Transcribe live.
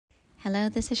Hello,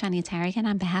 this is Shani Taragin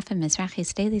on behalf of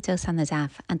Mizrachi's Daily Dose on the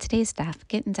Daf. On today's Daf,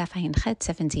 Gittin Daf Ayin Chet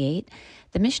 78,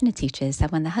 the Mishnah teaches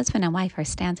that when the husband and wife are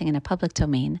standing in a public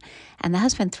domain and the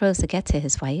husband throws a get to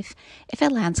his wife, if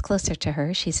it lands closer to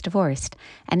her, she's divorced,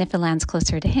 and if it lands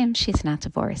closer to him, she's not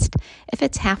divorced. If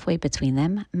it's halfway between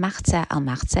them, machze al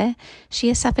machze,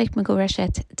 she is safek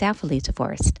megureshet, doubtfully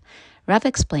divorced. Rav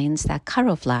explains that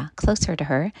karovla, closer to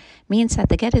her, means that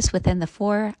the get is within the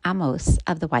 4 amos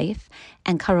of the wife,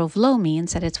 and karovlo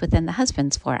means that it's within the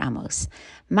husband's 4 amos.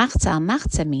 Machza al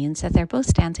machza means that they're both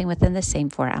standing within the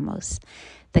same 4 amos.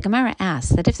 The Gemara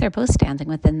asks that if they're both standing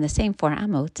within the same 4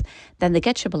 amot, then the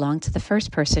get should belong to the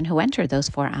first person who entered those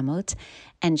 4 amot,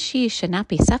 and she should not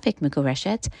be safek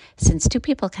megureshet, since 2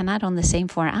 people cannot own the same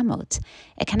 4 amot.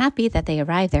 It cannot be that they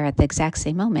arrive there at the exact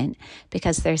same moment,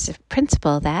 because there's a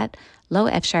principle that lo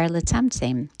efshar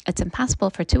litzamtzem. It's impossible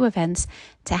for 2 events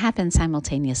to happen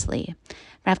simultaneously.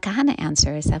 Rav Kahana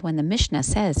answers that when the Mishnah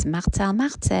says machze al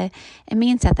machze, it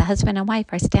means that the husband and wife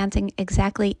are standing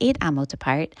exactly 8 amot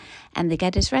apart, and the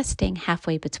get is resting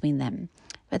halfway between them.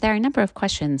 But there are a number of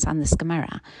questions on this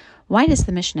Gemara. Why does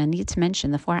the Mishnah need to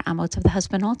mention the 4 amot of the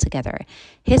husband altogether?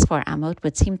 His 4 amot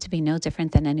would seem to be no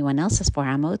different than anyone else's 4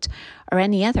 amot or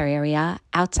any other area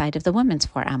outside of the woman's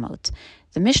 4 amot.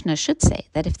 The Mishnah should say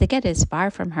that if the get is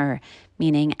far from her,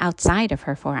 meaning outside of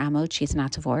her 4 amot, she's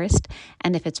not divorced,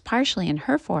 and if it's partially in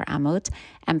her 4 amot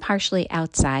and partially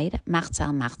outside, machze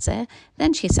al machze,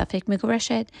 then she's safek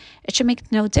megureshet. It should make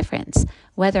no difference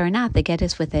whether or not the get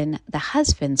is within the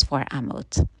husband's 4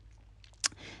 amot.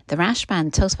 The Rashba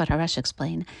and Tosfot Harash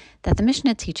explain that the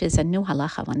Mishnah teaches a new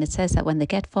halacha when it says that when the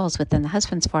get falls within the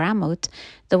husband's 4 amot,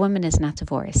 the woman is not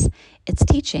divorced. It's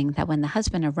teaching that when the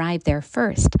husband arrived there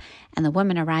first and the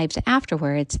woman arrived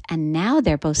afterwards, and now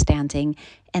they're both standing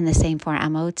in the same 4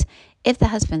 amot, if the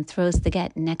husband throws the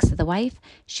get next to the wife,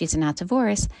 she's not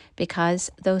divorced because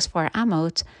those 4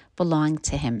 amot belong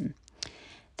to him.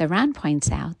 The Ran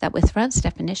points out that with Rav's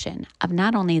definition of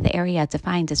not only the area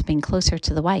defined as being closer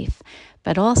to the wife,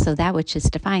 but also that which is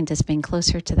defined as being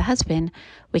closer to the husband,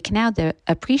 we can now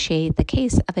appreciate the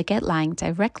case of a get lying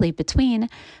directly between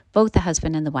both the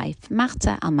husband and the wife,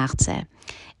 machze al machze.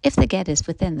 If the get is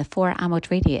within the 4 amot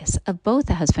radius of both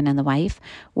the husband and the wife,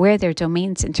 where their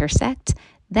domains intersect,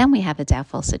 then we have a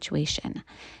doubtful situation.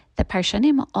 The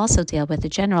Parshanim also deal with the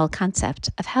general concept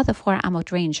of how the 4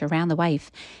 amot range around the wife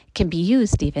can be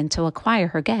used even to acquire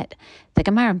her get. The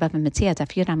Gemara in Bava Metzia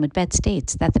Daf Yud Amud Bet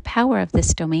states that the power of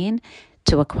this domain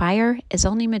to acquire is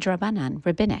only midrabanan,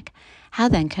 rabbinic. How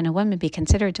then can a woman be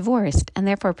considered divorced and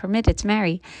therefore permitted to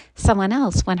marry someone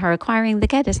else when her acquiring the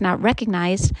get is not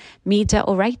recognized mida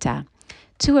oraita?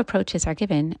 2 approaches are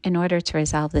given in order to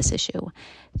resolve this issue.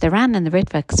 The Ran and the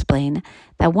Ritva explain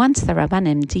that once the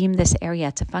Rabbanim deem this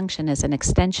area to function as an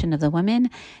extension of the woman,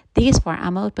 these 4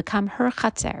 amot become her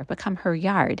chatzer, become her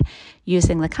yard,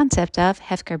 using the concept of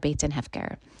hefker beit and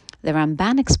hefker. The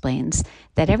Ramban explains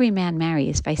that every man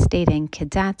marries by stating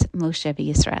Kedat Moshe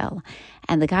v'Yisrael,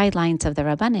 and the guidelines of the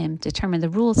Rabbanim determine the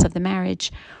rules of the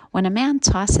marriage. When a man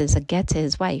tosses a get to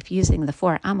his wife using the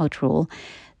 4 amot rule,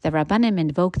 the Rabbanim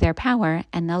invoke their power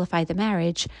and nullify the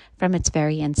marriage from its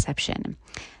very inception.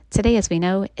 Today, as we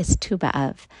know, is Tu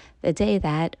B'Av, the day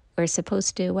that we're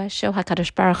supposed to show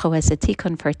HaKadosh Baruch Hu as a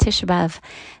tikkun for Tisha B'Av,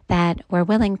 that we're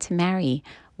willing to marry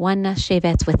one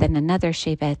shevet within another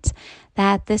shevet,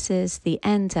 that this is the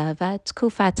end of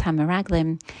Tkufat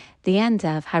HaMeraglim, the end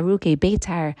of Haruge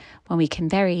Beitar, when we can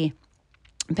bury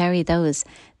those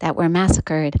that were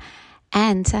massacred,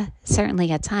 and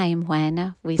certainly a time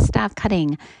when we stop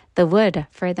cutting the wood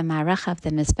for the marach of the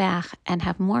Mizbech and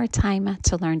have more time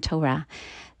to learn Torah.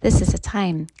 This is a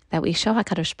time that we show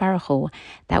HaKadosh Baruch Hu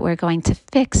that we're going to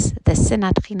fix the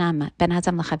sinat chinam ben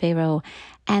Adam l'chavero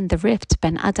and the rift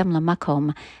ben Adam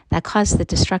l'makom that caused the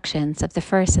destructions of the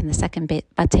first and the second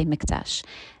Batei Mikdash.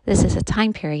 This is a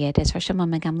time period, as Rosh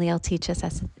Shimon ben Gamliel teaches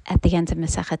us at the end of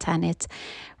Masechet Tanit,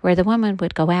 where the woman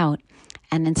would go out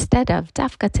and instead of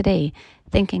dafka today,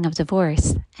 thinking of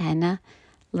divorce and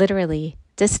literally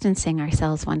distancing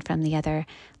ourselves one from the other,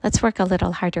 let's work a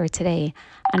little harder today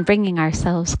on bringing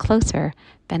ourselves closer,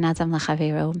 ben Adam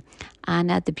l'chavero, on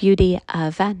the beauty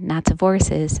of not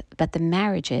divorces, but the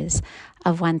marriages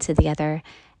of one to the other,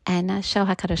 and show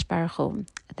HaKadosh Baruch Hu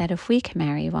that if we can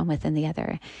marry one within the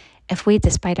other, if we,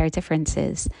 despite our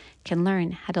differences, can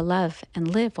learn how to love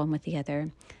and live one with the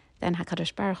other, then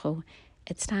HaKadosh Baruch Hu,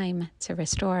 it's time to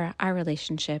restore our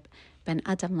relationship ben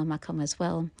Adam l'makom as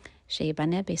well.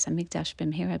 Sheyibaneh beis hamikdash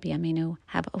b'mehira b'yameinu.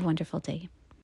 Have a wonderful day.